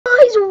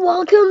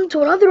welcome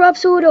to another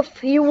episode of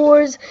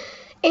HeroWars.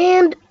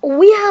 And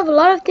we have a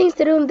lot of things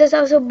to do in this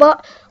episode,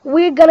 but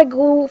we're gonna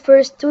go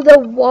first to the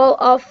Wall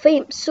of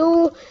Fame.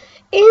 So,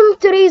 in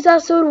today's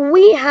episode,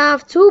 we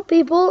have two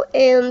people,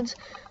 and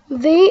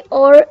they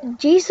are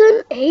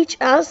Jason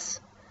HS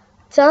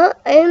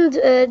and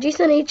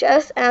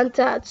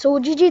Tad. So,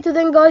 GG to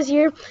them guys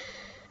here.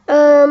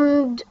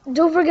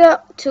 Don't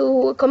forget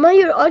to comment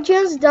your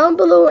audience down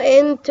below.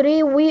 And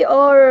today we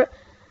are.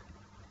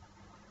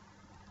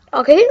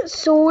 Okay,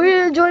 so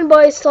we're joined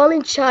by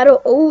Silent Shadow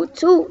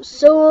 02.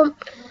 So,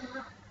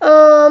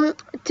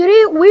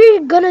 today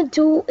we're gonna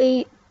do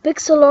a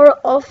pixel art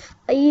of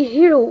a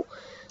hero.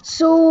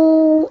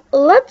 So,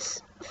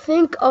 let's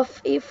think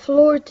of a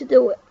floor to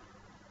do it.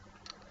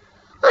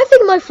 I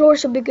think my floor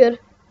should be good.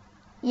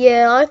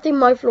 Yeah, I think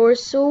my floor.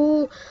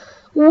 So,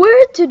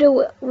 where to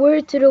do it?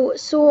 Where to do it?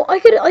 So, I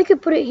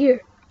could put it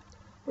here,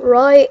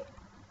 right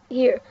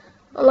here.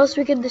 Unless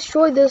we can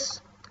destroy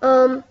this.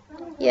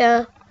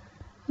 Yeah.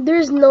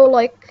 There's no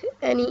like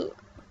any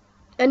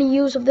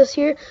use of this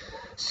here,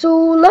 so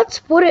let's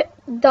put it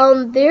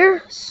down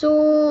there.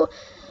 So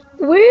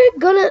we're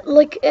gonna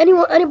like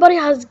anybody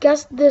has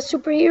guessed the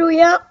superhero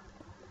yet?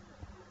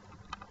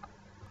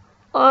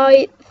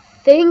 I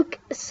think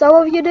some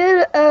of you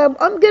did.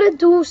 I'm gonna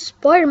do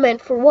Spider-Man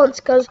for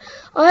once because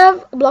I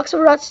have blocks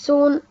of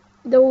redstone,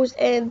 those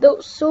and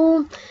those.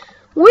 So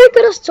we're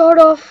gonna start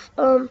off.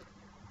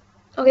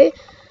 Okay.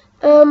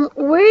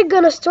 We're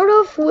gonna start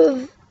off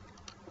with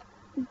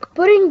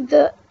putting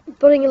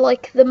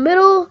like the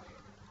middle.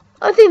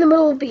 I think the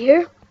middle will be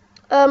here.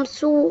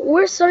 So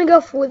we're starting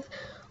off with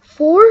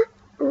 4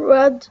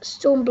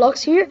 redstone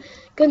blocks here,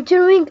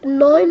 continuing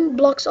 9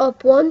 blocks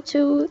up. 1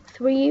 2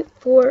 3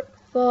 4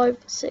 5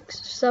 6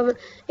 7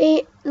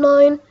 8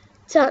 9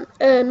 10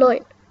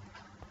 9.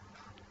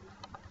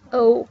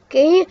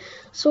 Okay,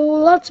 so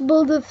let's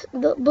build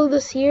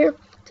this here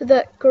to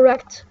the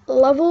correct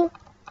level,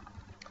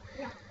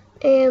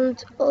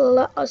 and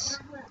let us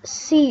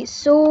see.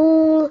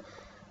 So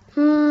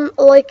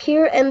like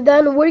here, and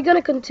then we're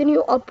gonna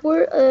continue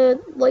upward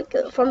like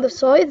from the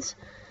sides.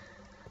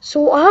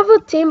 So I have a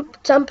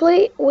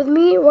template with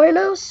me right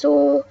now.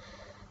 So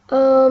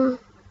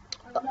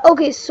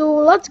okay, so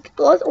let's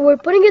we're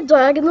putting it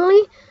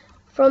diagonally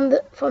from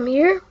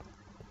here,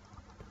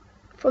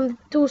 from the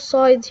 2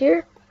 sides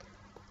here.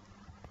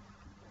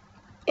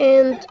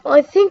 And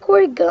I think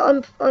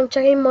I'm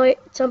checking my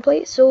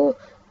template. So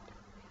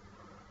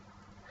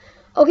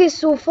okay,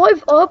 so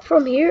 5 up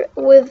from here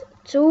with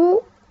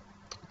 2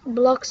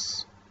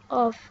 blocks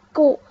of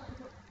coal.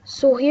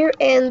 So here,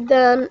 and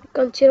then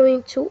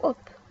continuing 2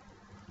 up.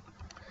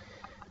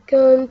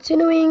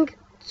 Continuing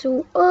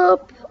 2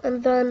 up,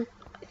 and then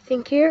I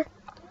think here.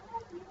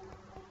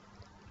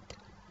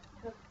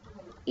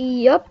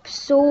 Yep,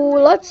 so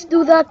let's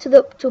do that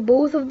to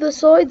both of the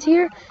sides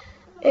here.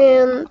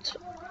 And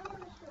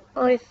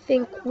I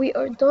think we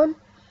are done.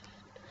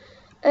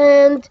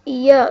 And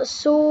yeah,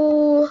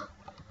 so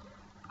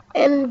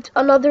and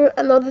another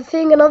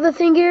thing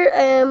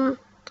here.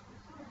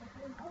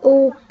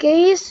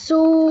 Okay,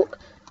 so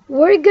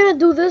we're gonna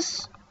do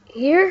this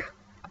here.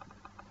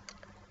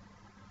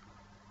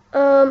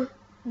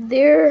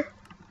 There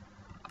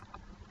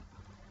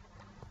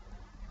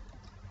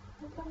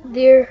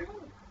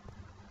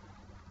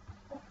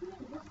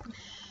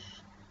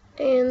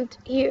and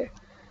here.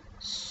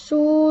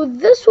 So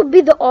this would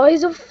be the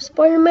eyes of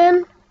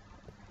Spider-Man.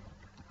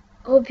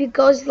 Hope you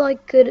guys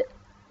could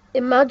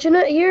imagine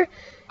it here.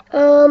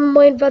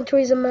 My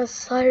inventory is a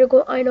mess. I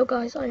know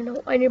guys, I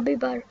know, I need to be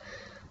better.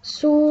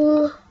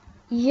 So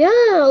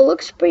yeah,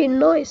 looks pretty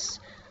nice.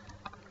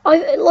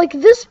 I like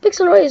this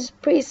pixel art is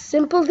pretty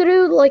simple to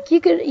do. Like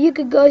you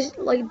could guys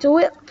do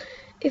it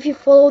if you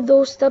follow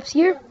those steps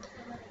here.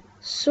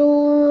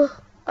 So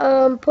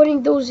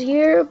putting those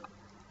here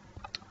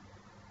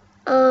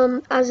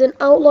as an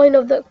outline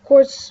of the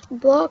quartz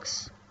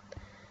blocks.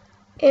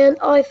 And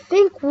I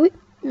think we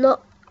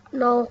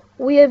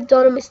have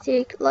done a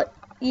mistake.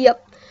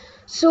 Yep.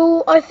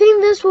 So I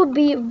think this will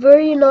be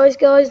very nice,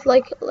 guys.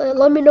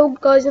 Let me know,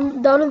 guys,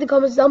 down in the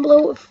comments down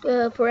below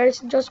for any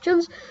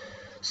suggestions.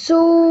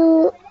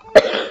 So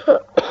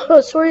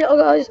sorry,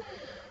 guys,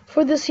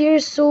 for this here.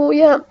 So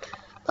yeah,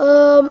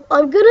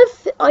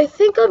 I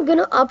think I'm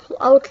gonna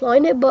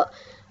outline it, but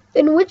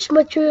in which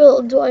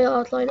material do I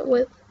outline it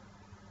with?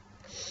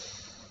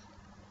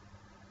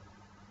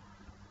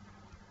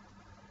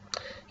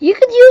 You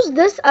could use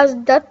this as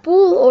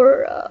Deadpool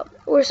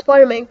or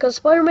Spider-Man, because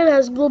Spider-Man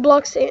has blue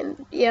blocks,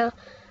 and yeah.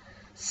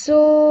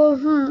 So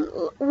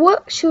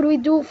what should we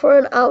do for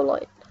an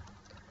outline?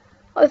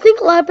 I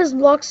think lapis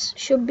blocks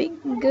should be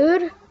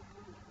good.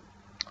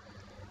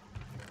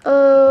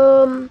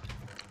 Gonna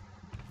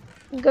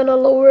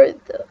lower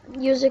the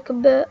music a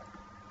bit.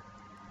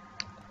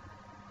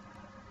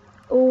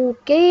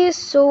 Okay,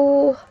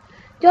 so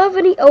do you have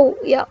any? Oh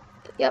yeah.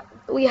 Yep,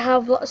 we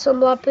have some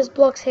lapis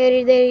blocks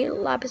here,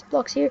 lapis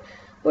blocks here.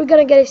 We're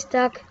gonna get a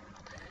stack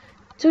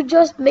to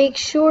just make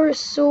sure.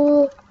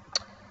 So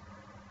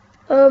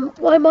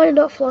why am I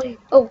not flying?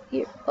 Oh,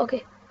 here.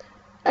 Okay.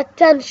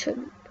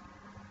 attention.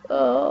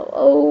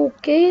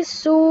 Okay,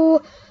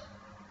 so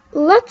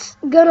let's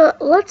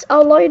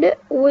outline it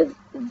with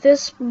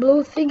this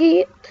blue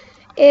thingy,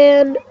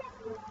 and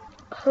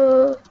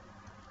uh,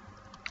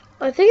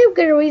 I think I'm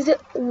gonna raise it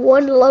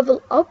one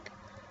level up.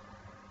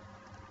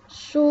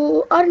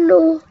 So I don't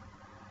know.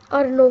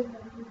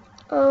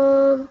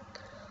 Um,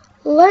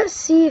 let's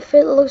see if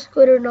it looks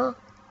good or not.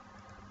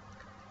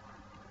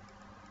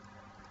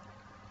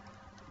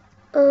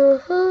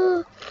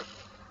 Uh-huh.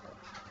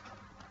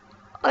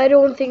 I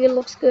don't think it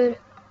looks good.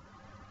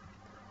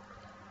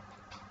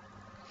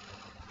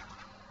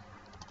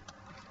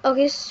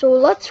 Okay, so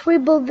let's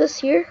rebuild this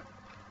here.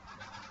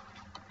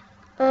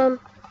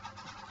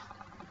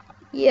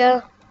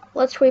 Yeah,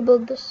 let's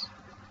rebuild this.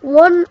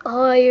 One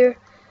higher.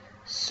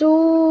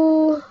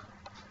 So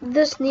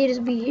this needs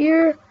to be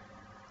here.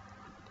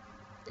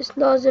 This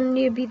doesn't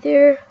need to be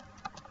there.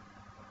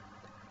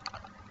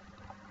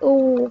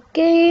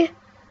 Okay.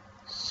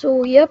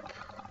 So yep,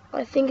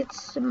 I think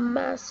it's a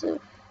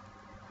massive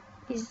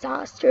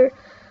disaster.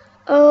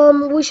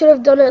 We should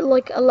have done it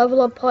like a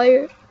level up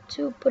higher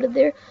to put it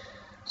there.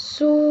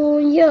 So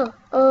yeah,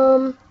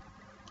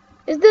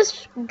 is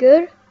this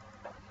good?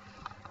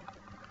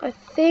 I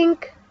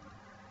think,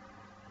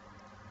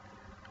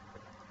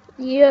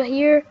 yeah,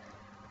 here,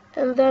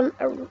 and then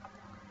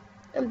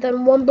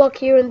one block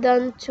here, and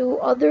then two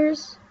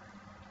others.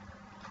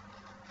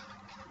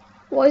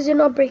 Why is it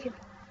not breaking?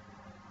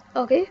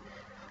 Okay,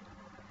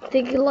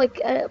 thinking like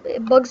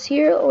bugs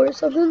here or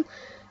something.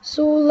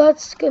 So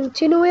let's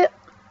continue it.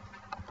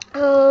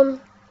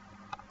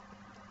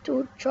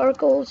 Two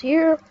charcoals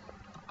here,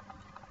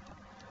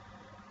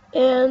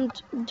 and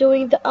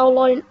doing the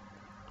outline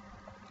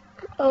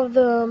of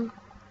the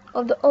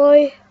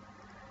eye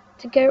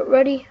to get it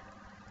ready.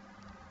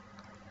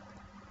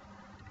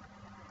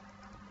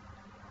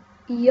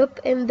 Yep,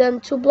 and then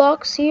two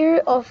blocks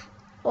here of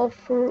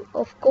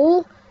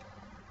coal,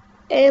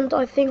 and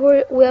I think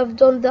we have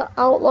done the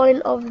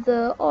outline of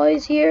the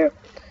eyes here.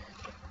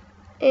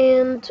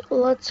 And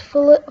let's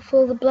fill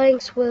the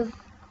blanks with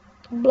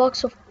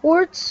blocks of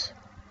quartz.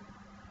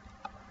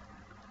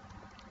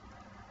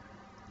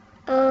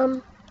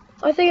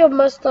 I think I've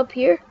messed up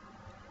here.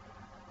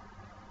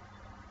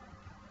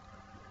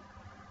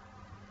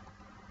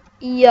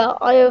 Yeah,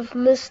 I have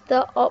messed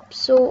that up,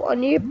 so I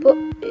need to put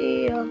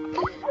a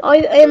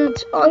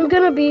I'm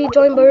gonna be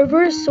joined by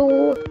River,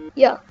 so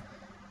yeah.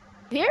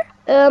 Here?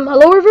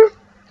 Hello River?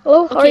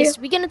 Hello, how are Okay, you?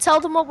 so we gonna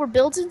tell them what we're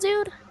building,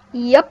 dude?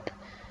 Yep.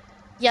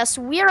 Yes,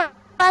 we are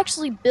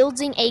actually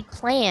building a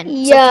clan. So if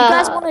you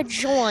guys Yeah. want to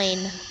join,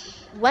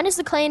 when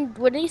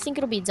do you think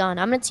it'll be done?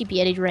 I'm gonna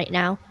TP edit right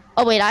now.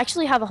 Oh wait, I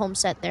actually have a home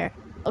set there.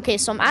 Okay,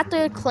 so I'm at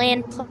the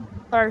clan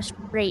plus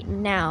right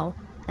now,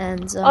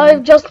 and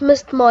I've just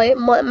missed my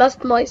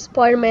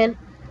Spider-Man.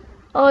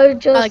 I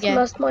just okay.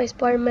 messed my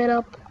Spider-Man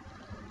up.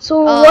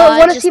 So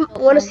I just built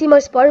wanna mine. see my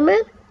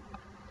Spider-Man?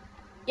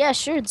 Yeah,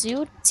 sure,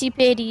 dude.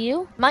 TP to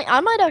you. I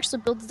might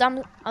actually build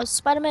a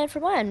Spider-Man for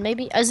mine.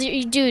 Maybe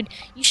dude,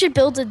 you should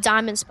build a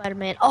diamond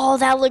Spider-Man. Oh,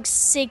 that looks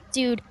sick,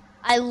 dude.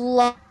 I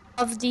love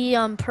the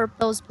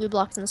those blue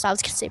blocks in the side. I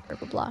was gonna say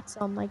purple blocks.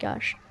 Oh my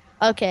gosh.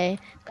 Okay,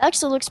 that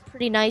actually looks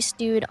pretty nice,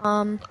 dude.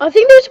 I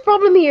think there's a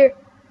problem here.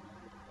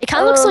 It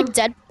kind of looks like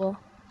Deadpool.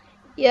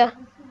 Yeah.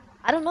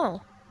 I don't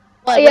know.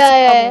 Yeah, What's the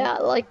yeah, problem?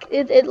 yeah. Like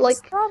it What's the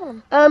like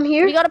problem? Do we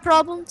here. got a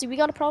problem? Do we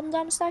got a problem,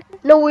 Diamond Stacker?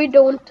 No, we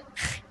don't.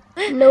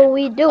 No,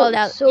 we Oh, don't.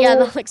 yeah, So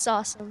that looks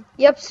awesome.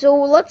 yep. So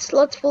let's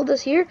fill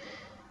this here.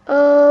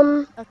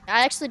 Okay,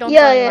 I actually don't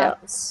have Yeah, any yeah.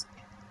 lapis.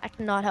 I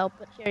cannot help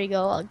it. Here you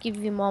go. I'll give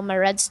you all my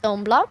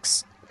redstone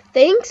blocks.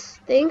 Thanks.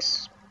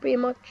 Pretty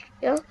much.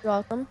 Yeah. You're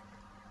welcome.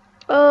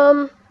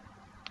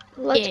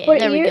 Let's Yeah, put it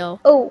there we here. go.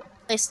 Oh.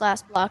 Place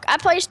last block. I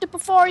placed it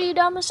before you,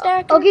 Diamond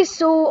Stacker. Okay,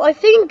 so I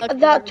think Okay, there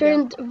that we go.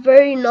 turned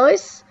very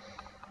nice.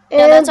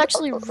 Yeah, that's And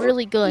actually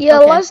really good. yeah,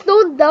 Okay. let us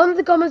know down in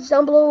the comments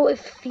down below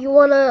if you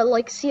wanna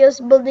like see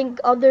us building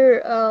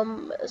other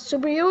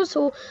superheroes.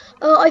 So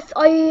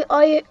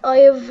I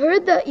have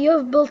heard that you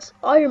have built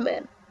Iron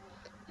Man.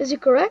 Is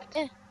it correct?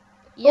 Yeah.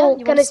 Yeah, Oh,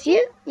 you can want I to see see?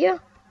 it? Yeah.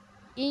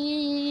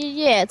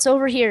 Yeah, it's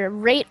over here,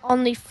 right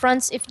on the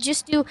fronts. If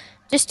just do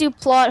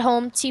plot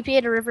home TP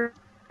at a river.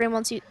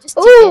 Wants you just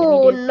TP at me,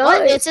 Oh, dude.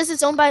 What? It says nice.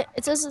 it's owned by.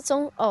 It says it's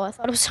owned. Oh, I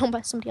thought it was owned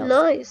by somebody else.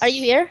 Are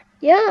you Nice. here?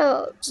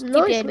 Yeah, Just TP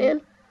nice, at me.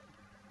 man.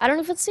 I don't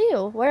know if it's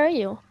you. Where are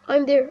you?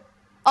 I'm there.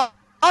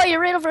 Oh, you're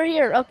right over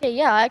here. Okay,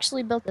 yeah, I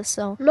actually built this.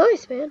 So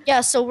Nice, man.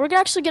 yeah, so we're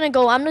actually gonna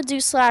go. I'm gonna do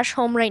slash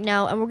home right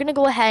now, and we're gonna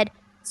go ahead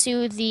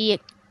to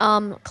the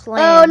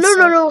clan.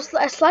 No.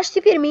 Slash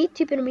TP to me.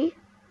 TP to me.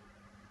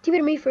 TP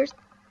to me first.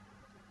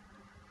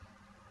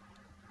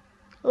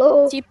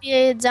 Hello.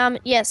 TPA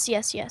diamond. Yes.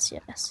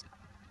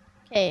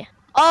 Okay.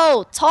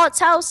 Oh, Todd's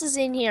house is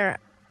in here.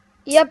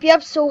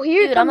 Yep. So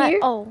here, Dude, come I'm at. here.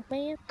 Oh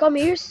man. Come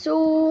here.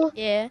 So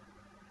Yeah.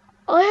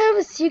 I have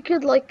a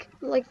secret like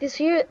this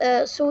here.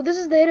 So this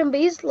is the hidden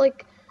base.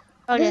 Like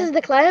this Okay. is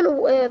the clan.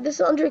 This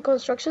is under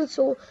construction.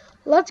 So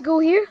let's go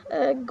here.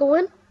 Go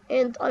in,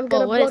 and I'm Whoa,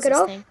 gonna what is block it this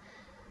off.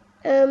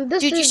 thing?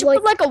 This Dude, you is should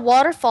put like a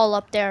waterfall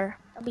up there.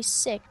 be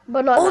sick.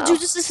 but not Oh, now. dude,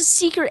 this is a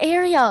secret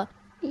area.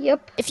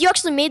 Yep. If you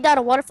actually made that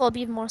a waterfall, it'd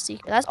be even more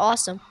secret. That's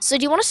awesome. So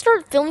do you want to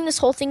start filling this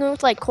whole thing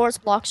with like quartz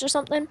blocks or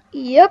something?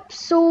 Yep.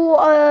 So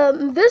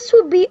this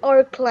would be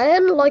our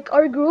clan, like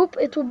our group.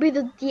 It would be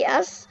the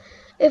DS.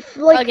 If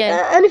like, Okay.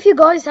 and if you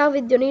guys have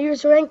a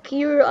donators rank,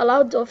 you're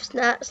allowed of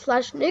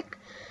slash Nick.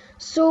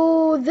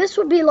 So this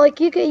would be like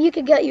you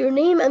could get your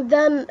name and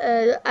then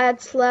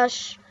add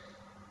slash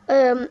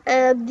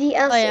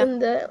DS Oh yeah. in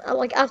the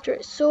like after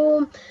it.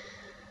 So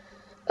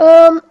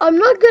I'm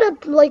not gonna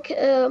like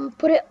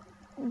put it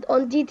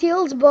on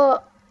details,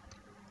 but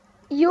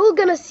you're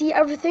gonna see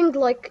everything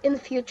like in the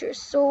future.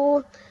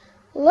 So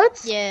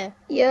let's Yeah.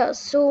 yeah.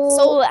 So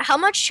So how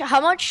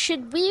much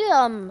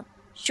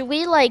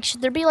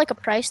should there be like a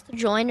price to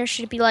join, or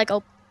should it be like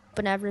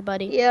open to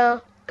everybody? yeah,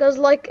 cause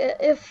like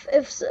if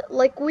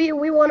like we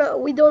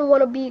don't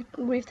wanna be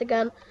griefed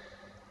again.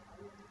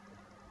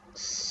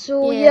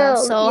 So Yeah. yeah,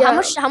 So how yeah.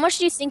 much how much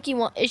do you think you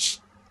want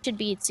should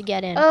be to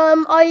get in?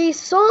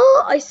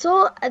 I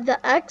saw at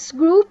the X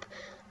group,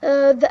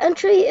 the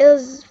entry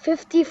is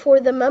 50 for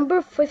the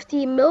member,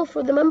 50 mil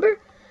for the member,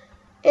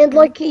 and Mhm.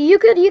 like you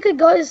could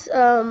guys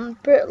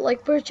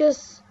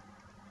purchase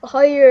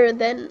higher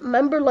than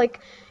member, like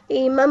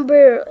a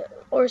member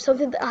or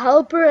something, a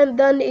helper, and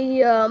then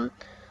a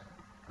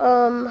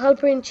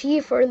helper in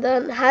chief, or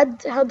then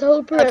head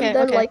helper, and Okay,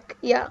 then okay. like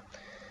yeah.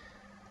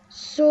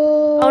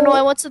 Oh no,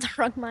 I So went to the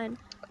wrong mine.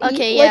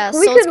 Okay, like yeah.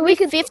 we So it's could gonna we be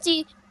could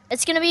 50.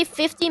 It's gonna be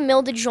 50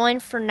 mil to join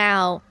for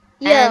now,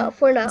 yeah, and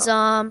for now.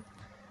 um,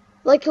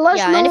 Like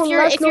yeah. And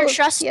let us if you're know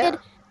yeah. trusted,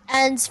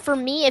 and for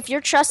me, if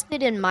you're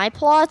trusted in my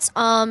plots,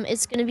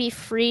 it's gonna be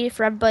free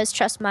for everybody to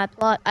trust my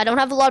plot. I don't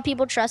have a lot of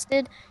people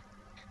trusted,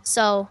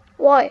 so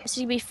Why? it's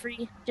gonna be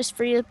free, just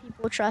free to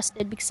people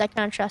trusted because I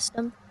can't trust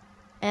them.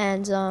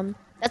 And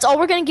that's all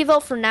we're gonna give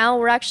out for now.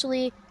 We're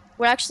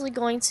actually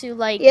going to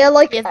like Yeah,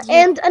 like give you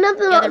and the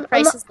other another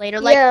prices later.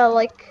 Like, yeah,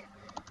 like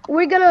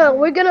we're gonna mhm.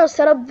 we're gonna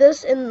set up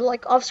this in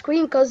like off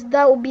screen because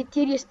that would be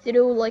tedious to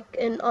do like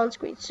in on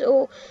screen.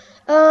 So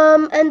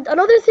and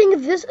another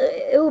thing, this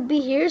it will be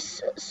here.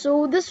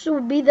 So this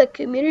will be the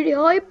community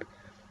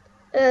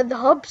the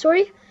hub,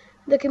 sorry,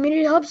 the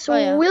community hub. Oh So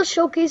yeah. we'll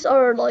showcase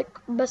our like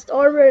best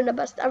armor and the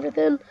best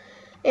everything,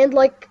 and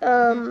like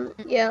Mhm.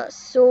 yeah.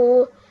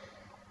 So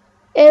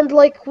and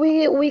like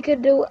we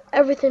could do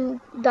everything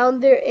down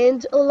there,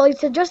 and like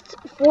suggest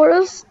for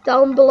us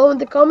down below in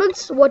the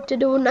comments what to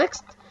do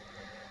next.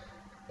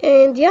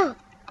 And yeah,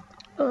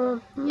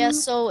 Yeah,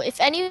 so if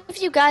any of you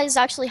guys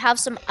actually have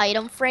some item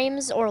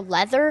frames or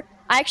leather,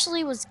 I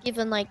actually was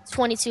given like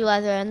 22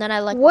 leather and then I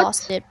like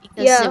lost what? it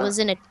because it Yeah, was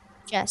in a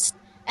chest.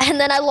 And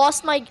then I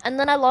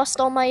lost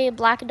all my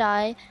black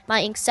dye,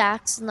 my ink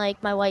sacks, and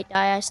like my white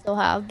dye I still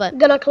have. But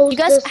gonna if you close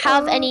guys this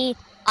have off. any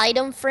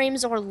item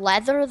frames or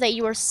leather that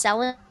you are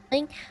selling,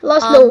 Let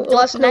us know. Let don't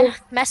us know.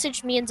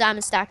 message me and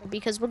Diamond Stacker because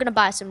we're gonna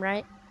buy some,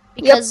 right? Yep.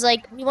 Because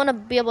like we want to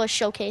be able to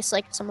showcase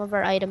like some of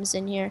our items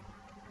in here.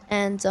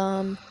 And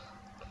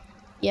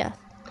yeah.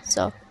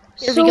 So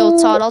here we go, So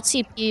Todd. I'll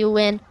TP you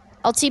in.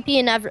 I'll TP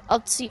in every.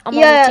 I'm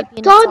already yeah, TPing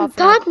in Todd Todd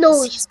for now Todd because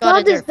knows. he's got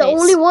a Todd is dirt the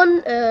only face.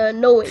 one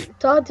knowing.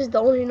 Todd is the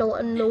only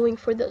one knowing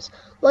for this.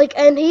 Like,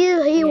 and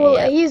Okay,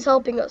 yeah, he's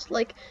helping us.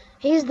 Like,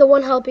 he's the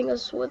one helping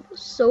us with.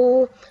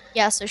 So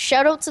yeah. So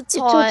shout out to to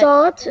Todd.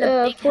 Todd Been a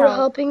big for help.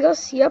 helping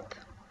us. Yep.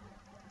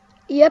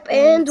 Yep,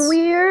 And and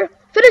we're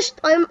finished.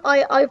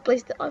 I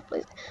placed it. I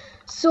placed it.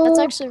 that's So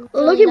actually really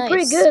looking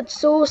pretty nice. good.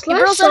 So You slash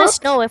bros let us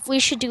shop, know if we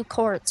should do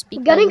courts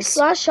getting because.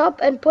 slash shop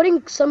and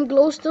putting some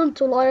glowstone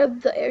to light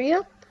up the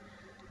area.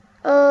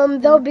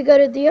 That Mhm. would be a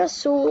good idea.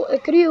 So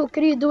could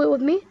you do it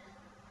with me?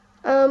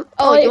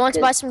 Oh, you I want to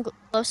could. buy some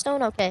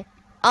glowstone? Okay.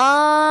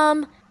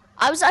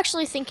 I was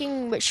actually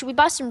thinking, should we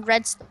buy some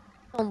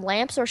redstone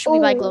lamps or should we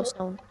buy Oh,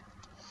 glowstone?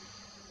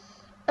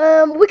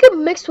 we could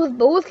mix with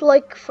both.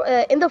 Like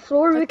in the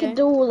floor, we could Okay.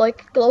 do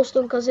like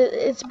glowstone because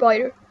it's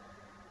brighter.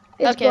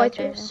 It's Okay.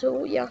 brighter. Okay.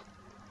 So yeah.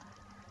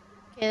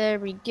 Okay. There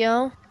we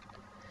go.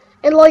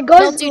 And like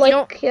No, guys, dude, you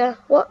don't. like yeah.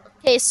 What?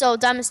 Okay, so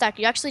Diamond Stack,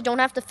 you actually don't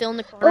have to fill in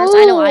the corners.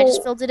 I know I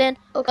just Oh, filled it in,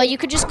 but okay. you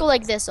could just go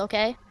like this,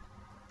 okay?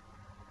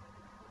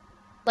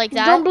 Like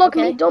Don't that, block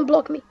me. okay? Don't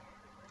block me.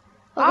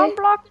 Okay. I'm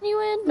blocking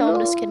you in. No, I'm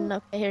just kidding. No.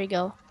 Okay, here you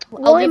go.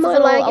 Why am I I'll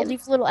lagging?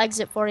 leave a little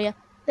exit for you.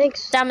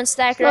 Thanks. Diamond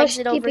Stacker Slash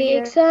exit over TP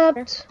here.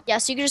 accept. Yeah,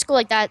 so you can just go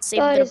like that, save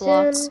a That bit of is in.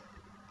 blocks.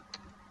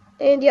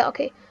 And yeah,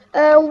 okay.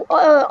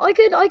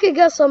 I could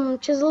get some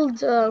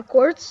chiseled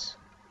quartz.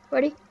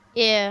 Ready?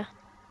 Yeah.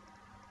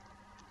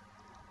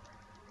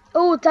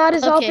 Oh, Tad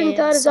is helping. Okay,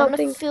 Tad is so I'm gonna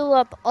helping. fill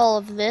up all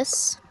of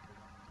this.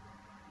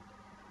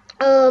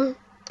 Um.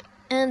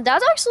 And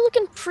that's actually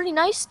looking pretty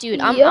nice,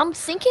 dude. I'm Yep.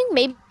 thinking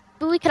maybe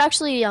we could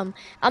actually I'm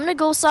gonna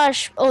go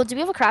slash oh, do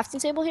we have a crafting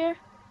table here?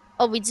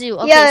 Oh, we do.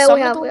 Okay, Yeah, so we I'm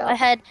gonna have. We go have.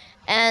 ahead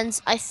and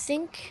I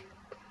think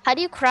how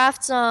do you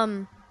craft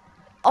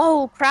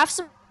craft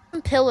some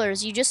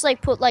pillars. You just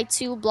like put like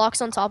two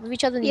blocks on top of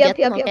each other and you Yep.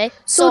 get them, Yep. Yep. okay?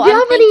 So So do you I'm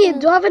have any? Do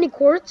thinking you have any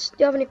quartz? Do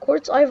you have any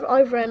quartz? I've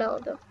ran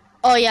out though.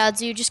 oh yeah,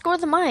 dude, just go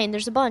to the mine.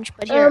 There's a bunch,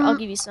 but here, I'll Um.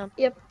 give you some.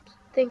 Yep.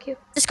 Thank you.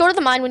 Just go to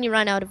the mine when you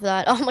run out of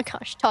that. Oh my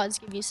gosh, Todd's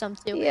give you some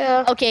too.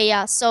 Yeah. Okay,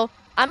 yeah. So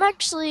I'm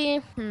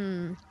actually,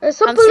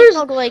 Some I'm thinking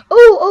I'll pillars. go like one,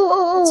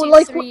 Oh, two,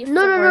 like three,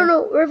 no, no, no, four.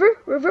 no.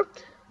 River.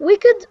 We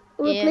could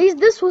Yeah, replace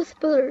this with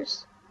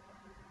pillars.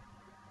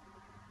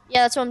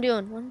 yeah. That's what I'm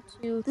doing. One,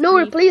 two, No,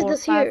 three, replace four,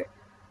 this five. here.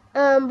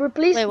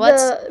 Replace Wait, what?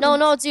 the. No,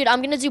 no, dude.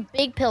 I'm gonna do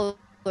big pillars.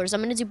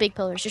 I'm gonna do big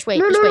pillars. Just wait,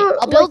 No, just no, wait. no.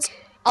 I'll build.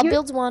 Like I'll you,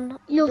 build one. I'll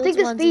you'll take build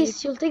the one, dude.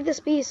 space. You'll take the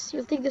space.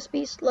 You'll take the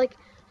space. Like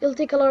you'll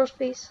take a lot of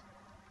space.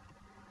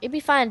 It'll be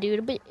fine,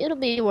 dude. It'll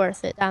be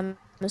worth it. I'm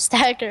a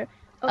stacker.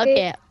 Okay.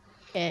 Okay.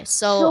 Okay.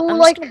 So So I'm just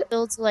like gonna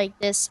build like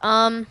this.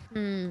 um.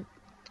 Hmm.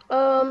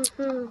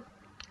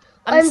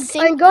 I'm And guys,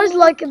 thinking.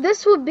 like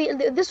this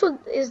would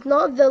is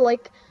not the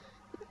like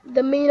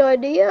the main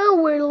idea.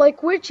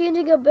 We're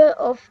changing a bit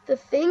of the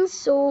things.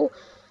 So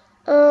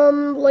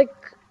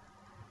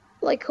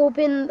like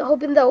hoping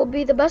that will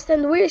be the best,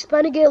 and we're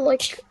expanding it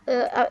like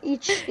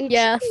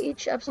Yeah.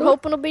 each We're episode.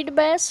 hoping it'll be the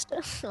best.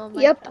 Oh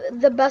my Yep, god.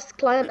 the best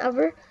client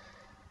ever.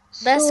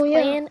 So Best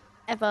yeah, clan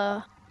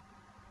ever.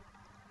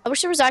 I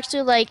wish there was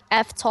actually like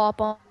F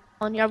top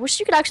on here. I wish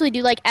you could actually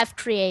do like F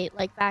create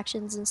like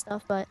factions and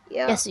stuff, but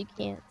yeah. yes you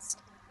can't.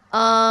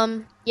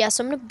 Yeah,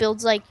 so I'm gonna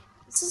build like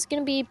this is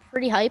gonna be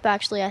pretty hype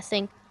actually, I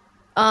think.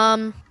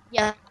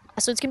 Yeah,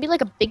 so it's gonna be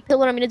like a big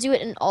pillar. I'm gonna do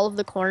it in all of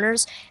the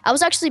corners. I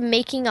was actually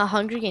making a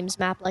Hunger Games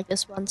map like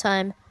this one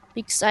time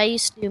because I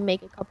used to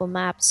make a couple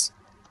maps.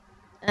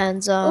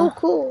 And Oh,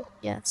 cool.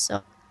 yeah,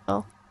 so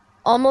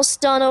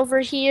almost done over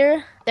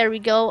here. There we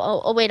go.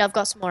 Oh wait, I've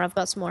got some more. I've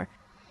got some more.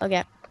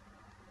 Okay.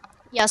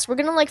 Yes, we're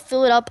gonna like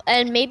fill it up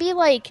and maybe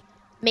like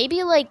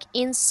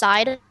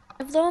inside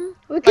of them,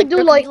 We could like do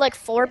there could be like like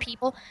four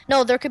people.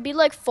 No, there could be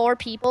like four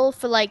people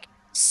for like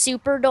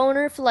super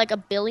donor for like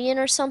 1 billion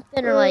or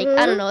something or like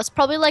I don't mhm. know. It's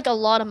probably like a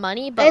lot of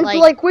money, but And like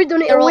like we're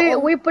doing they're all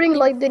we're putting only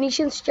like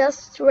donations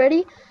chests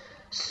ready.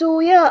 So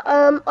yeah,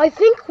 I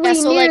think yeah. we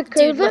So need to like,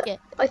 dude, curve look it. it,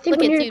 I think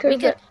we need to dude. We curve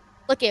could it.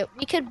 look it.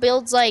 We could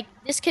build like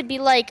this. Could be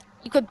like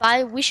you could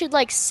buy. We should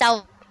like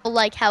sell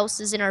like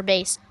houses in our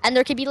base, and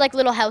there could be like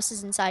little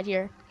houses inside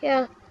here.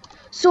 Yeah.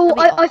 So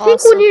That'd be I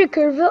think we awesome. need to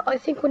curve it. I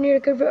think we need to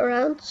curve it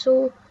around.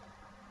 So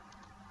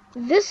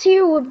this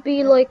here would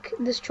be like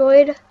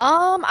destroyed,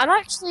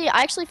 I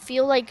actually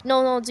feel like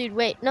no, dude,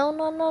 wait,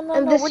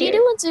 and no. this What are you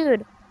here. doing,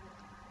 dude?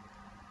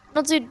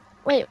 No, dude,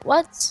 wait,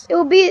 what? It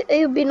would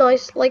be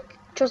nice. Like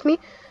trust me.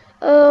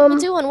 What are we Um,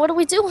 doing? What are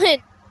we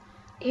doing?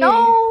 here.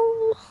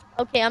 No.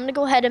 Okay, I'm gonna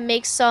go ahead and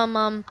make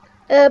some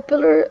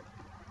Pillar.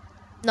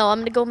 no, I'm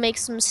gonna go make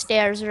some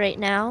stairs right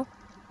now,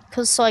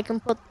 cause so I can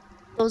put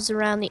those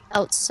around the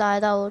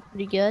outside. That'll look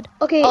pretty good.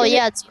 Okay, Oh is it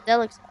yeah, dude, that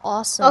looks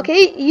awesome.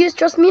 okay? You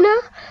trust me now.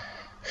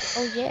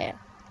 Oh yeah,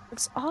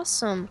 looks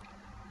awesome.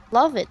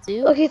 Love it,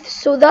 dude. Okay,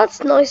 so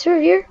that's nicer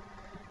here.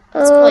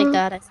 Let's go like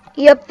that. I think.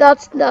 Yep,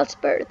 that's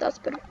better. That's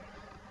better.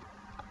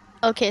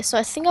 Okay, so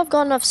I think I've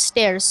got enough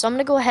stairs, so I'm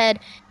gonna go ahead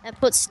and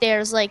put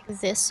stairs like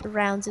this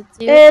around it,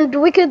 dude. And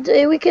we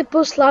could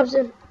put slabs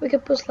in. We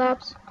could put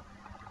slabs.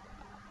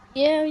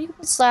 Yeah, you can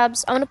put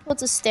slabs. I'm gonna put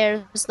the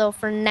stairs though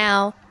for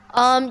now.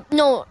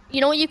 No,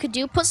 you know what you could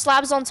do? Put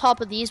slabs on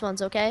top of these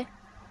ones, okay?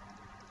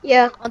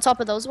 Yeah. On top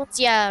of those ones?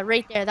 Yeah,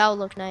 right there. That would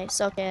look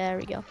nice. Okay, there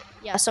we go.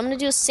 Yeah, so I'm gonna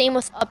do the same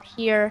with up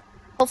here.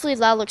 Hopefully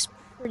that looks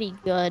pretty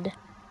good.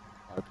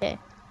 Okay.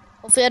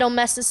 Hopefully I don't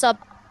mess this up.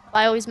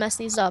 I always mess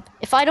these up.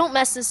 If I don't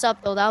mess this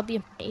up though, that would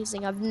be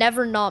amazing. I've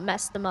never not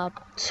messed them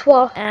up.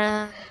 Swap.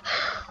 And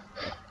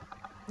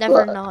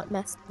never not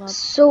messed them up.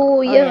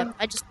 So Oh yeah, yeah,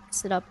 I just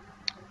messed it up.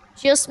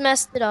 Just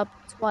messed it up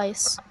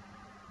twice.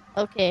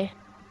 Okay.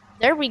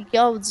 There we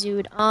go,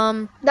 dude.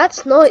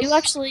 that's Do you nice.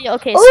 actually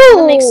okay, so I'm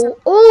gonna make some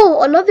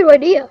Another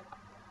idea.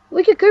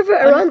 We could curve it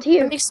around I'm gonna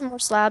here. make some more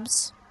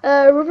slabs.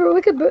 River,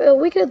 we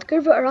could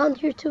curve it around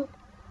here too.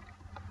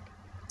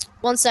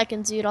 1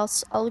 second, dude.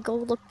 I'll go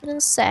look in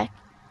a sec.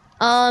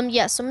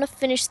 Yeah, so I'm gonna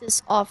finish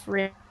this off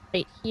right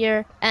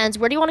here. And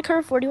where do you want to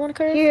curve? Where do you want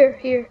to curve?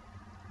 Here.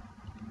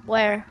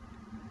 Where?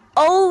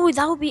 Oh,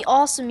 that would be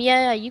awesome.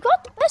 Yeah, you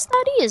got the best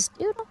ideas,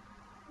 dude.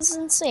 This is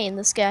insane,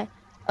 this guy.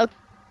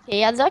 Okay,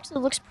 yeah, this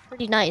actually looks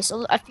pretty nice.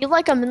 I feel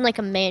like I'm in like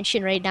a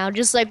mansion right now,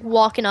 just like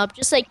walking up,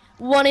 just like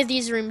one of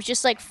these rooms,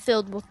 just like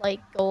filled with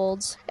like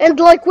golds. And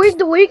like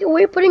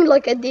we're putting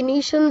like a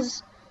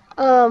donations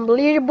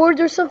leaderboard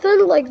or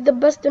something. Like the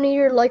best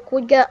donator like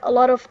would get a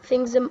lot of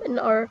things in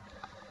our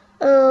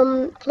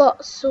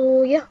plot.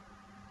 So yeah.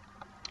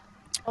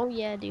 Oh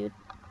yeah, dude.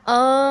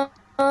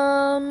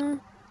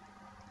 Um.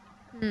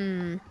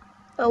 Hmm.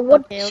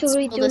 What Okay, should let's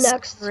we pull do this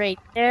next? right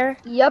there,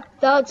 Yep,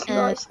 that's and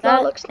nice. That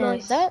that, looks and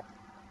nice. that,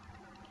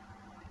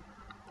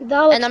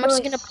 That looks and I'm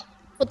actually gonna nice.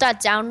 put that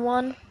down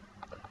one.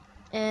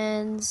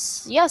 And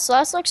yeah, so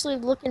that's actually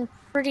looking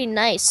pretty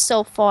nice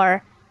so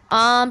far.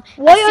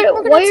 I think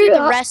we're gonna do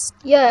the rest.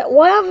 Yeah,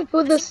 why have we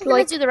put I think this we're gonna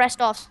like do the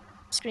rest off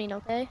screen,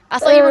 okay? I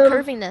thought you were um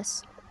curving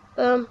this.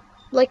 um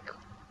like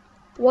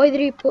why did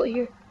he put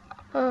here?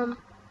 Um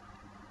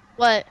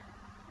What?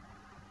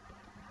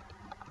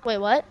 Wait,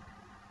 what?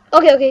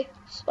 okay.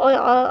 So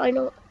I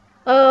know.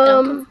 I'm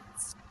Um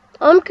confused.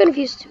 I'm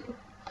confused too.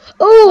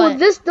 Oh, What?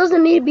 this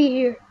doesn't need to be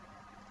here.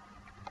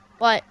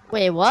 What?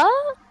 Wait,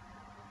 what?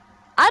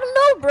 I don't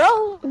know,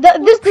 bro. This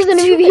What are doesn't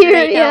need we to be doing here.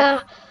 right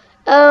now?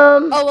 Yeah.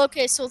 Oh,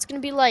 okay, so it's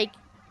gonna be like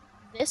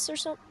this or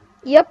something?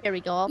 Yep. Here we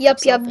go. I'll Yep.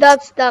 fix it. I'll Yep.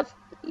 fix it. That's.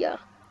 Yeah.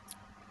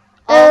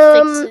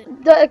 I'll fix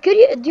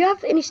it. Do you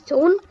have any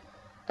stone?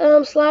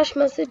 Slash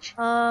message.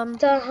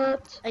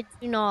 That I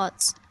do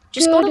not.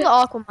 Just go to could the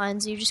aqua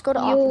mines. You just go to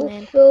you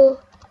Aquaman. fill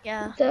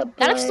Yeah. the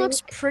That actually looks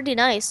blank pretty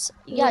nice.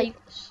 Yeah, with you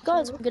got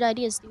some stone? good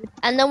ideas, dude.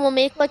 And then we'll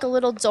make like a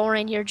little door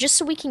in here just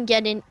so we can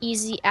get in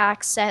easy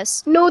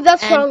access. No,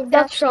 that's And wrong. we can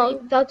That's actually.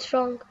 wrong. That's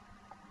wrong.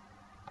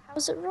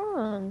 How's it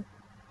wrong?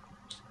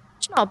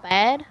 It's not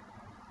bad.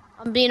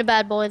 I'm being a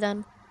bad boy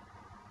then.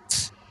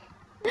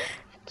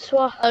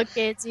 Swap.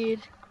 Okay,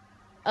 dude.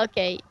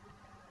 Okay.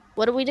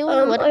 What are we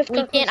doing? What I've we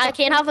got my can't I stuff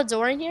can't now. have a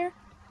door in here?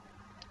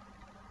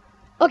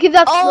 Okay,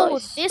 that's Oh,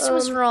 nice. this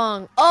was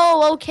wrong.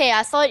 Oh, okay.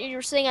 I thought you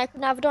were saying I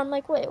couldn't have a door. I'm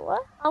like, wait,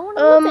 what? I want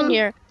to live in Um,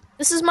 here.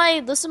 This is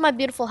my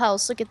beautiful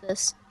house. Look at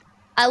this.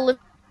 I live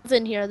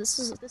in here. This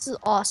is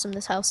awesome.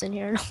 This house in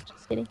here. No, I'm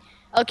just kidding.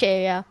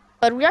 Okay, yeah.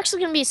 But we're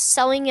actually gonna be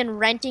selling and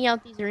renting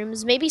out these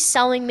rooms. Maybe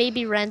selling,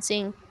 maybe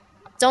renting.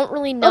 Don't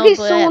really know, okay,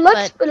 so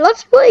but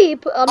let's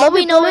put all another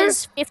we know pillar.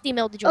 is 50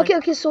 mil to join.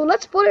 Okay, so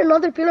let's put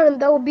another pillar, and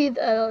that will be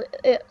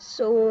it.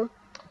 So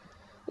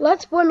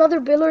let's put another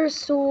pillar,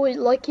 so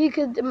like you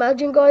could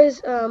imagine,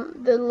 guys,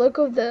 the look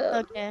of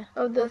Okay.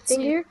 the One, thing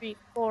two, here. three,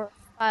 4,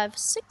 5,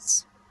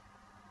 6.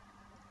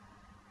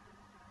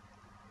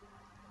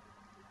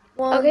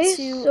 One, Okay,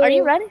 two. Are you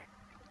so ready?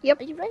 yep,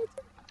 Are you ready?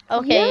 yeah,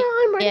 Okay.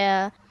 I'm ready.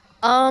 Yeah.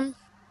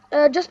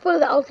 Just put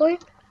the outline.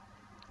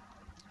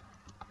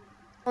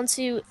 1,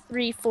 2,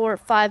 3, 4,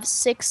 5,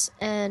 6,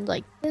 and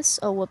like this.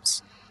 Oh,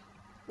 whoops.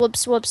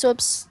 Whoops, whoops,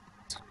 whoops.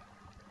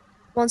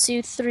 1,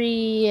 2,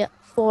 3,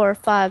 4,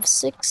 5,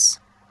 6.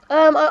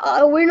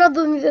 We're not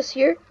doing this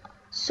here,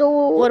 so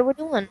What are we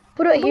doing?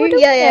 put it What are we here.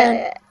 doing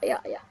then? Yeah.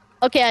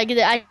 Okay, I get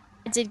it. I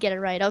did get it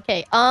right.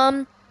 Okay.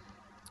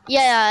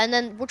 Yeah, and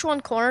then which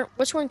one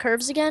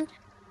curves again?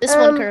 This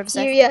one curves,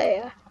 I Here,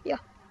 think. yeah.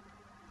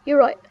 You're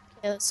right.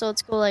 Okay, so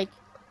let's go like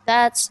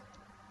that,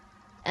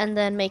 and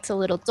then make a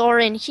little door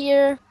in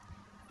here.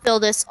 Fill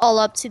this all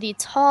up to the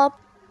top.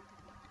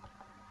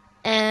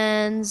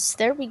 And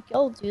there we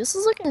go, dude. This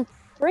is looking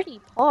pretty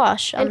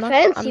posh. And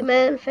fancy, I'm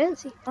man,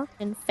 fancy.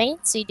 fucking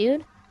fancy,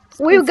 dude. It's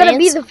We're looking gonna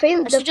be fancy.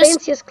 I the should just.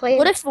 fanciest clan.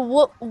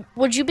 What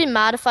would you be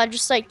mad if I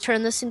just like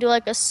turn this into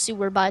like a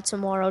sewer by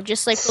tomorrow?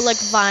 Just like with like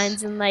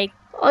vines and like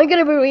I'm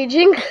gonna be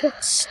raging.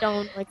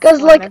 stone like Cause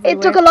farm like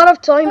it took everywhere. a lot of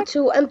time Like,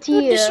 to dude,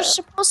 empty. this was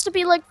supposed to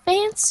be like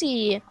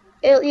fancy.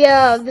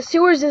 Yeah, the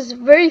sewers is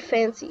very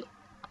fancy.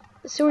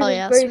 The sewers Oh is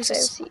yeah, very sewers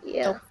is fancy.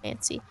 Yeah. so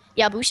fancy.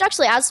 Yeah, but we should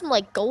actually add some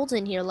like gold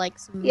in here, like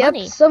some Yep,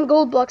 money. some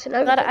gold blocks and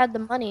We gotta everything. add the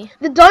money.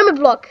 The diamond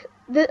block,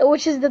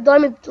 which is the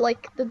diamond,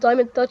 like the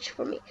diamond touch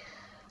for me.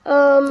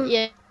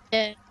 Yeah,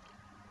 yeah.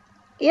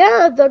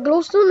 Yeah, the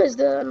glowstone is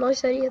the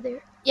nice idea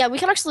there. Yeah, we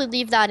could actually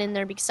leave that in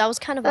there because that was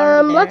kind of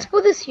already Let's there.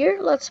 put this here.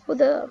 Let's put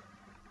the.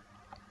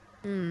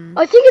 Hmm.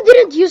 I think it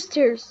didn't use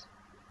stairs.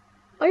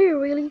 Are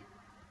you really?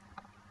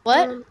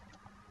 What? Um,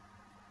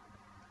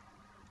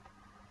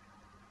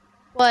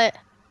 What?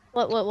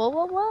 What?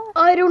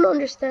 I don't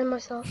understand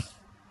myself.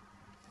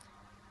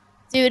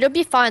 Dude, it'll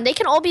be fine. They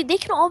can all be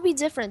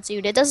different,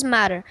 dude. It doesn't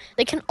matter.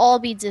 They can all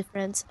be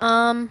different.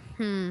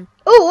 Okay,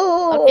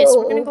 so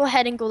we're gonna Oh. go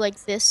ahead and go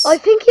like this. I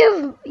think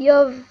you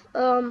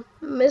have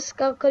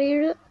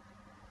miscalculated.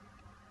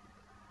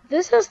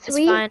 This has It's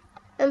 3 fine.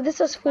 and this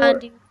has Fine, 4.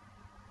 dude.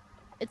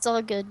 It's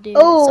all good, dude.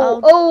 It's all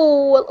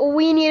Oh,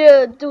 we need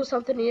to do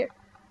something here.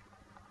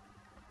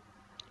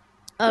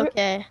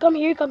 okay. Come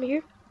here.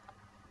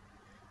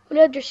 We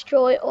need to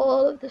destroy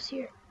all of this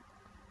here.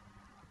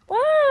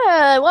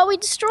 What? Why are we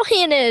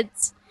destroying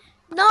it?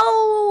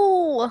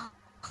 No.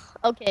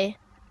 Okay.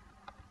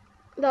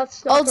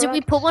 That's not Oh, did we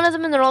correct. put one of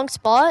them in the wrong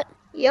spot?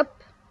 Yep.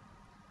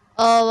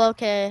 Oh,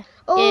 okay.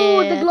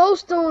 Oh, Yeah. the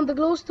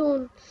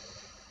glowstone.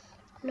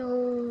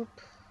 Nope.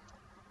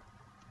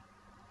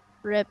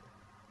 Rip.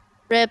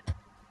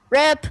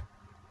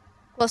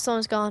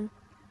 Glowstone's gone.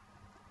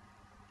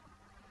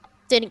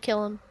 Didn't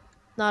kill him.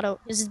 Not over.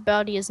 His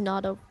body is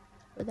not over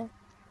there.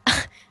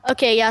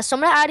 Okay, yeah. So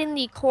I'm gonna add in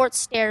the court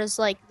stairs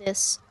like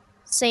this.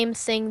 Same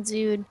thing,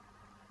 dude.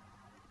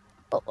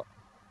 Oh,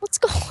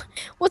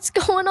 what's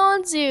going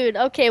on, dude?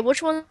 Okay,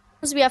 which ones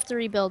do we have to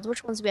rebuild?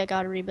 Which ones do we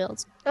gotta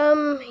rebuild?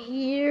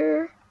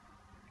 Here.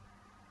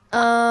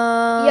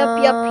 Um.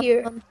 Yep,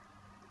 here.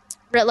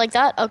 Right, like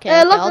that. Okay.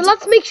 Okay.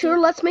 Let's make sure.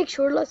 Let's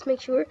make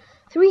sure.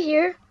 3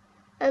 here,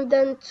 and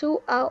then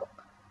 2 out.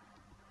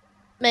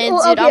 Man,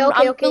 Oh,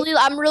 dude, okay.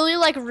 I'm really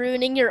like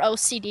ruining your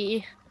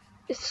OCD.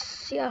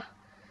 Yeah.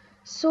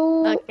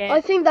 So Okay. I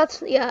think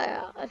that's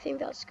I think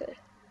that's good.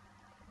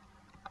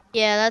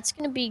 Yeah, that's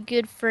gonna be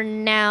good for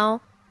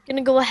now.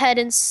 Gonna go ahead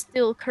and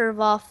still curve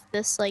off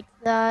this like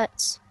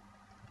that.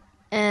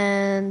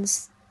 And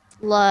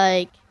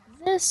like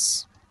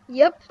this.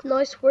 Yep,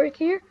 nice work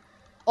here.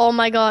 Oh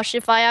my gosh,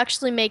 if I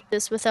actually make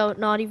this without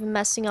not even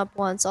messing up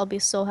once, I'll be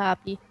so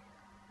happy.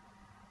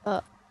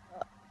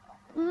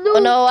 No. Oh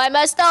no, I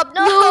messed up.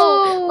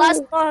 No,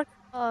 last No. block.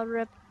 Oh,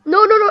 rip.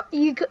 No.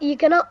 You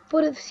cannot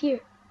put it here.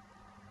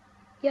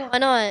 Yeah, Why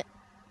not?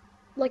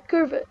 like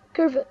curve it.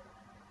 Curve it.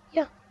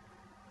 Yeah.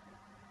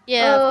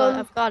 Yeah, Um.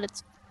 I've got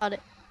it. Got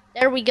it.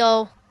 There we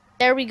go.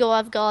 There we go.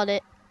 I've got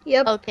it.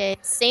 Yep. Okay,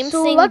 same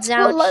So thing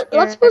down let's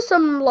here. put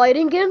some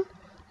lighting in.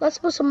 Let's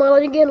put some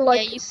lighting in, Yeah,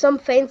 like you some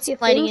put fancy some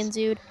lighting in, things.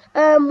 dude.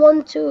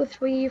 1, 2,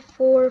 3,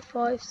 4,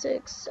 5,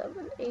 6,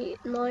 7, 8,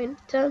 9,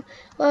 10,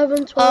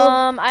 11,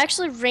 12. I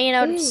actually ran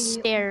out of Okay,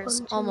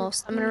 stairs 1, 2,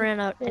 almost. I'm gonna 3, run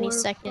out any 4,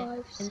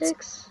 second. 5,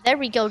 6. There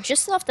we go.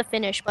 Just enough to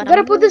finish, I'm but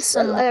gonna I'm put gonna need this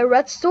some more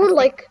redstone. things.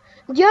 Like,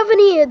 do you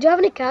have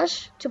any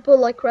cash to put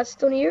like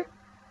redstone here?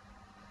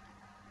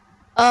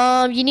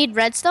 You need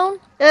redstone?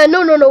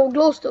 No,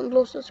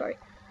 glowstone. Sorry.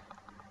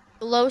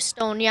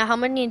 Glowstone. Yeah, how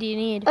many do you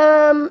need?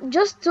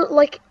 Just to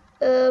like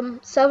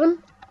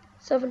 7.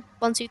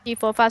 1, 2, 3,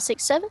 4, 5,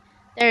 6, 7.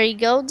 There you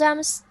go,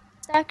 diamond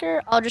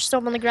stacker. I'll just throw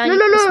them on the ground. No, You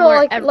no, can no, place no.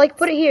 more Like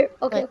put it here.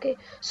 Okay, What? okay.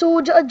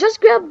 So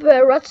just grab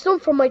redstone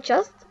from my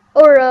chest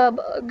or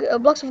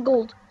blocks of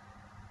gold.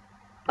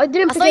 I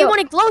didn't I pick thought it you up.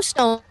 wanted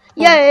glowstone.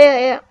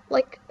 Yeah.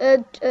 Like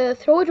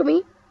throw it to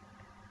me.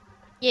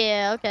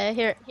 Yeah, okay.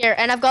 Here.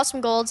 And I've got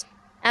some golds.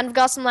 And I've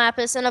got some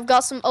lapis. And I've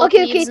got some oak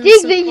Okay, okay. leaves and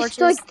Take some these.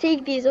 torches.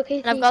 Take these.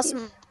 Okay, And I've take got these.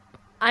 some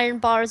iron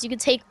bars. You can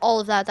take all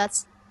of that.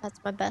 That's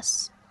my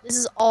best. This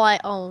is all I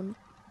own.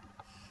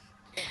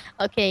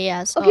 Okay,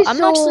 yeah. So Okay,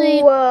 I'm actually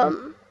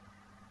so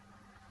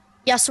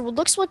yeah. So it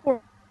looks like we're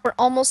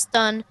almost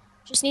done.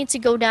 Just need to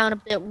go down a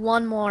bit,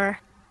 one more,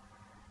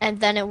 and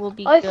then it will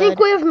be I think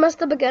good, we have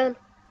messed up again.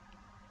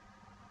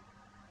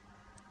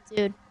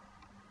 dude.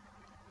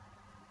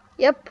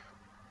 Yep.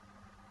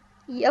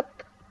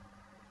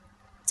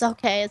 It's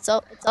okay. It's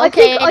I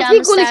okay, think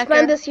diamond we'll expand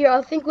stacker. this here.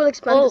 I think we'll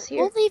expand this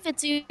here. We'll leave it,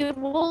 dude.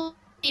 We'll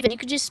leave it. You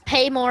could just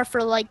pay more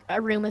for like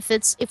a room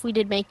if we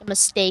did make a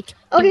mistake.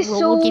 Okay,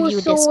 We'll give you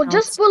a so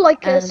just discount. put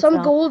like And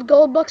some gold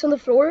blocks on the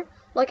floor,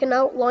 like an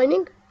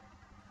outlining.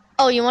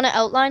 oh, you want it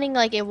outlining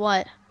like it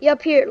what?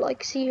 Yep, here,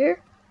 like see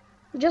here.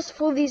 Just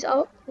fill these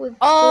out with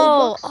gold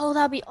blocks. Oh,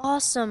 that'd be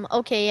awesome.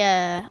 Okay,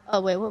 yeah.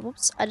 Oh wait,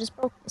 whoops! I just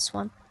broke this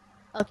one.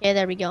 Okay,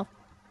 there we go.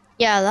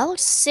 Yeah, that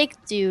looks sick,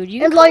 dude.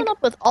 You're And coming like,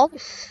 up with all the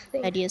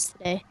thing. ideas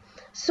today.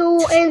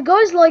 So and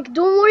guys, like,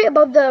 don't worry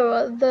about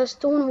the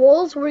stone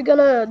walls. We're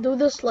gonna do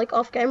this like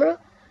off camera,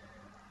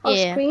 off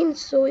Yeah. screen.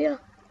 So yeah.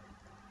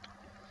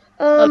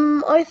 I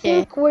Okay.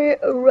 think we're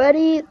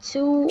ready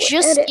to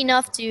Just edit.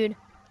 enough, dude.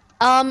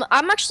 I'm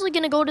actually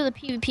gonna go to the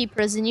PvP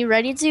prison. You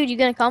ready, dude? You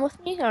gonna come with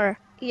me or?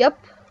 Yep.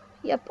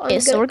 Okay, I'm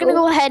so gonna we're gonna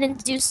go. go ahead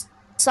and do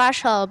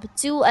slash hub.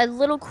 Do a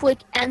little quick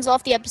ends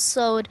off the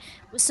episode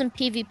with some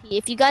PvP.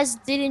 If you guys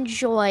did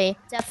enjoy,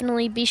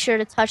 definitely be sure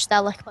to touch that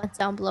like button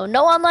down below.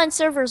 No online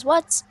servers.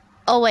 What?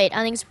 Oh wait,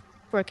 I think it's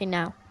working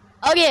now.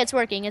 Oh yeah, it's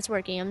working.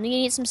 I'm gonna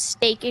need some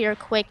steak here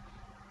quick.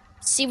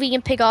 See if we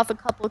can pick off a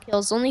couple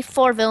kills. Only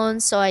 4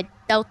 villains, so I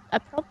doubt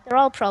they're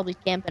all probably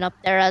camping up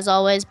there as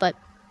always. But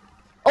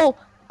oh,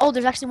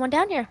 there's actually one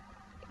down here,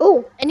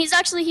 Oh. and he's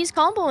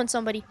comboing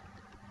somebody.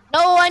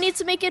 No, I need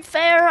to make it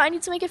fair.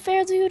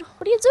 Dude.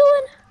 What are you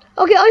doing?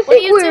 Okay, I What are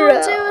think you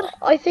doing, dude?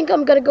 I think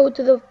I'm gonna go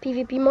to the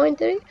PvP mine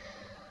today.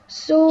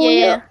 So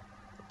yeah.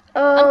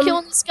 I'm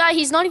killing this guy.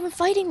 He's not even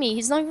fighting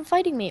me.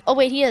 Oh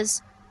wait, he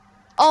is.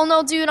 Oh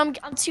no, dude, I'm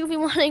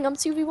 2v1ing. I'm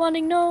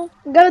 2v1ing. No.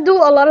 Gotta do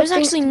a lot of There's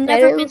things actually to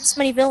never been patterns. this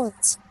many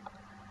villains.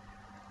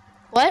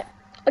 What?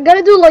 I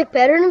gotta do like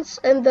patterns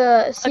and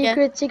the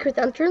Okay. secret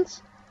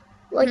entrance,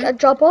 like a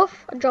drop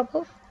off.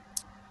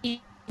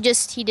 He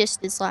just did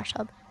slash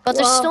hub. But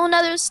there's Wow.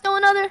 still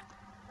another.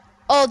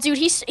 Oh, dude,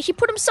 he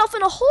put himself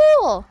in a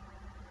hole.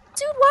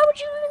 Dude, why would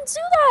you even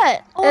do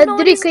that? Oh no,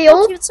 Did it he is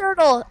KO? a cute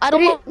turtle. I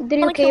don't want Did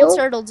you to kill KO? a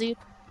turtle, dude.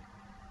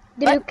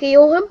 Did What? you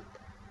KO him?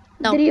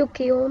 No. Did you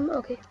KO him?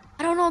 Okay.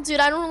 I don't know, dude.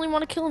 I don't really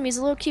want to kill him. He's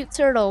a little cute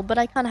turtle, but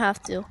I kind of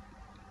have to.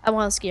 I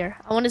want his gear.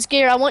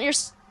 I want your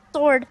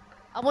sword.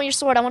 I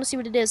want to see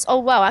what it is. Oh,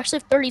 wow. I actually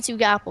have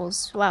 32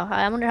 apples. Wow.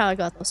 I wonder how I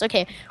got those.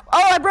 Okay.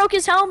 Oh, I broke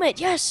his helmet.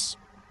 Yes.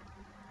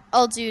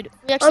 Oh, dude.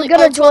 We actually... I'm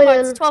gonna 12 join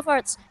hearts. in. 12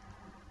 hearts.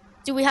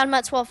 Dude, we had him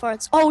at 12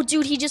 hearts. Oh,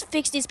 dude. He just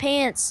fixed his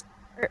pants.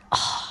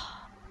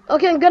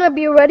 Okay, I'm gonna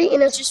be ready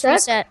in a Just sec.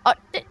 reset.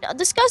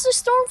 This guy's a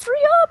storm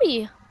free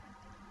hobby.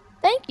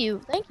 Thank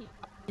you,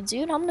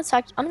 dude. I'm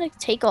gonna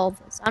take all of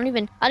this. I don't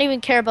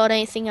even care about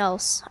anything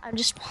else. I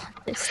just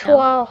want this now.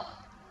 Wow.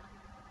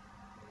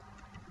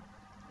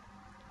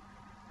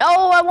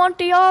 No, I want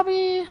the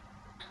hobby.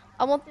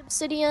 I want the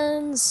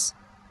obsidians.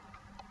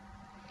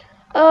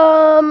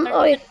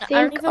 I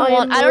think I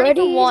am I don't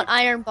ready. even want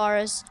iron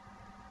bars.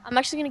 I'm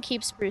actually gonna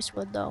keep spruce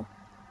wood though.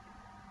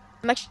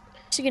 I'm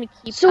actually gonna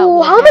keep.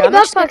 So how many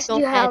backpacks do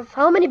you have?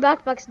 How many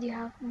backpacks do you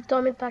have?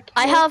 Diamond pack.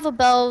 I have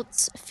about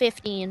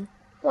 15.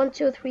 1,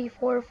 2, 3,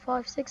 4,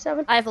 5, 6,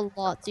 7. I have a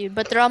lot, dude,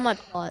 but they're on my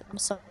plot. I'm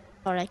sorry,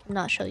 I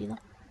cannot show you them.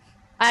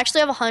 I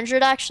actually have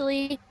 100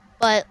 actually,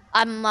 but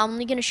I'm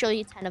only gonna show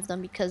you 10 of them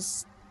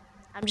because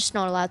I'm just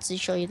not allowed to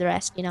show you the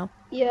rest, you know.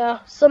 Yeah,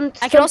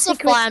 I can also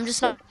fly. I'm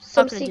just not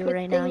gonna do it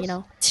right now, you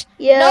know.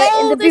 Yeah, No,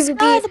 in the this PvP.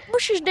 guy, the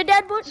bushes, the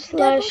dead bush.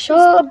 Slash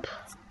up.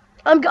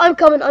 I'm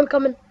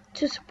coming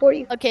to support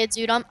you. Okay,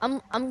 dude,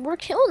 we're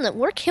killing it.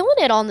 We're killing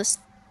it on this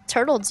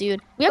turtle,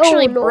 dude. We Oh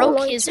actually no, broke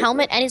like his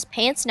helmet and his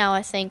pants now,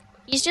 I think.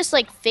 He's just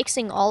like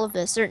fixing all of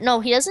this. Or no,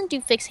 he doesn't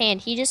do fix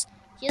hand. He has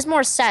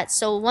more sets.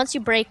 So once you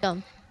break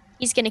him,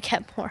 he's gonna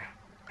get more.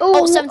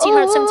 Oh, oh, 17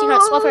 hearts, 17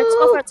 hearts, 12 hearts,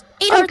 12 oh, hearts,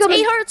 8 I'm hearts, 8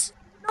 coming. hearts.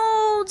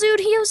 No, dude,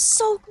 he was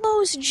so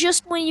close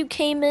just when you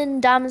came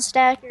in, Diamond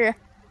Stacker.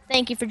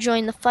 Thank you for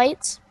joining the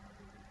fight.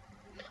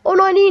 Oh,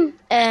 19.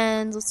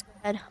 And let's go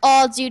ahead.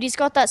 Oh, dude, he's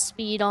got that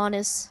speed on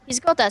his. He's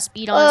got that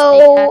speed on his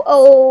Oh, pickaxe.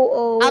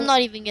 oh, I'm oh.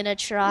 not even gonna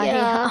try.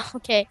 Yeah.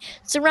 Okay,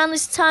 so around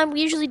this time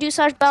we usually do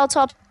slash battle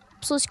top.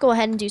 So let's go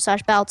ahead and do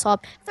slash battle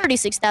top.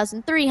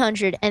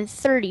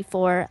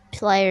 36,334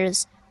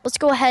 players. Let's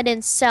go ahead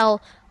and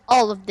sell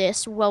all of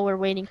this while we're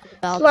waiting for the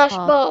battle Slash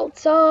top. ball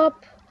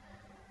top.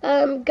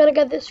 I'm gonna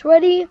get this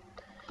ready.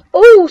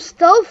 Oh,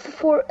 stealth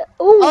for.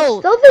 Oh,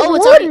 stealth is it's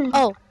one. already.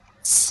 Oh,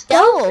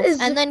 Stealth stealth is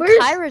and the then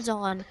first.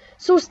 Kyrazon.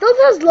 So stealth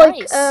has like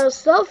Nice.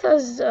 stealth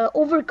has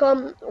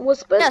overcome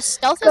Wispin. Yeah,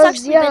 stealth has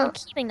actually been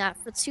keeping that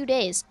for 2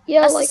 days.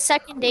 Yeah, That's like the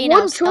second day now.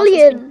 1 Stealth has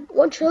been. trillion,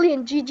 1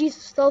 trillion GG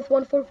stealth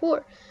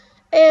 144,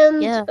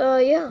 and Yeah.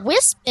 yeah,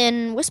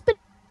 Wispin went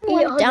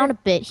 800. down a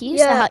bit.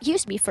 Yeah, He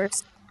used to be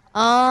first.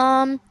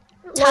 like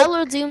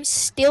Tyler Doom's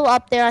still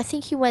up there. I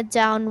think he went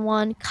down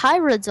one.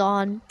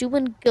 Kyradon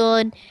doing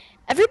good.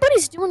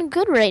 Everybody's doing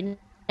good right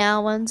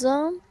now, and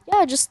yeah,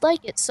 I just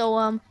like it. So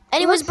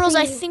anyways, let's bros,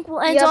 I see. think we'll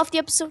end Yep. off the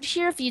episode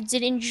here. If you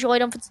did enjoy,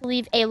 don't forget to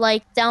leave a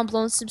like down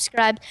below and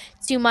subscribe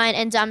to mine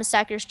and Diamond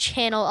Stacker's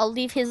channel. I'll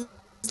leave his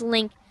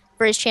link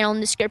for his channel in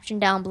the description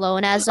down below.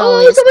 And as Oh,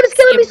 always, someone is see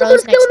killing you me! Someone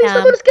bros is next killing me! time.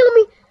 Someone is killing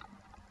me!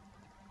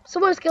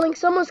 Someone is killing!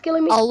 Someone's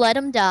killing me! I'll let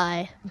him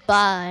die.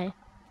 Bye.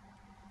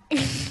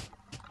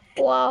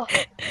 Wow.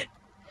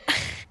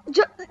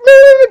 No,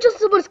 just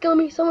someone's killing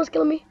me. Someone's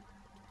killing me.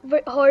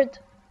 Very hard.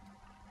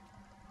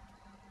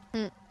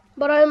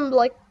 But I'm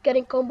like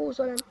getting combos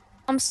on him.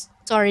 I'm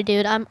sorry,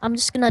 dude. I'm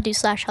just gonna do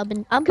slash hub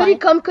and I'm Could you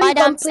come? Could bye, you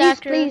come? Down Please,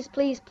 Stacker. please,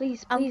 please,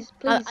 please, please,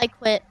 please. I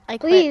quit. I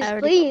quit. Please, I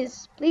already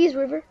please, please,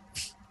 River.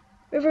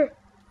 River,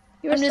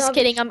 you're I'm a just savage.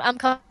 kidding. I'm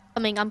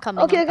coming. I'm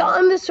coming. Okay, I'm coming.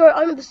 I'm the sort.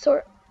 I'm the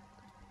sort.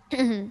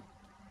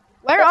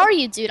 Where are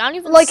you, dude? I don't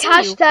even Like see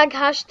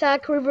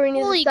hashtag you. Riverrain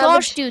is a Holy savage.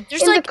 gosh, dude.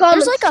 There's in like the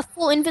comments. there's like a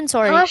full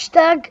inventory.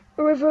 Hashtag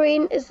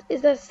Riverrain is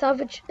a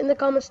savage in the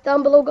comments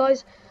down below,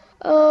 guys.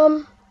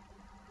 Oh,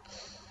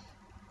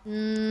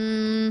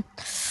 Yeah,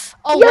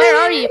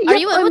 where are you? Are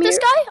yep, you in I'm with this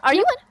here. guy? Are you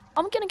Yep. in?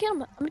 I'm gonna get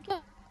him. I'm gonna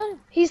get him.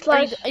 He's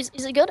slash. Is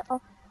it good?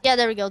 Oh, yeah,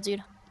 there we go,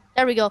 dude.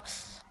 There we go.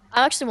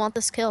 I actually want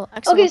this kill.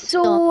 Okay,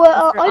 so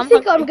I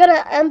think I'm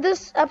gonna end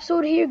this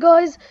episode here,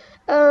 guys.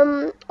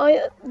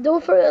 I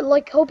don't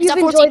hope you've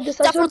enjoyed this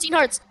episode. 14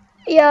 hearts.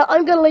 Yeah,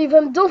 I'm gonna leave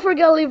him. Don't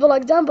forget to leave a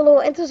like down below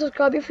and to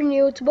subscribe if you're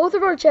new to both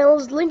of our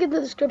channels. Link in the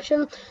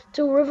description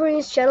to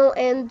Riverrain's channel.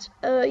 And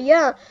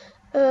yeah,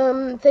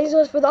 thanks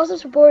guys for the awesome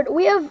support.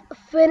 We have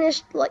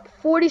finished like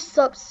 40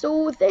 subs,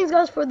 so thanks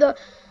guys for the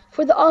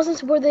awesome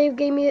support they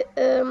gave me.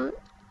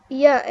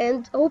 Yeah,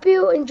 and hope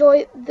you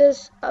enjoy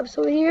this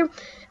episode here.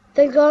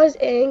 Thanks guys,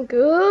 and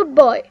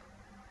goodbye.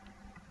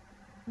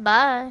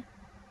 Bye.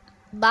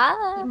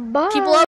 Bye. Bye. People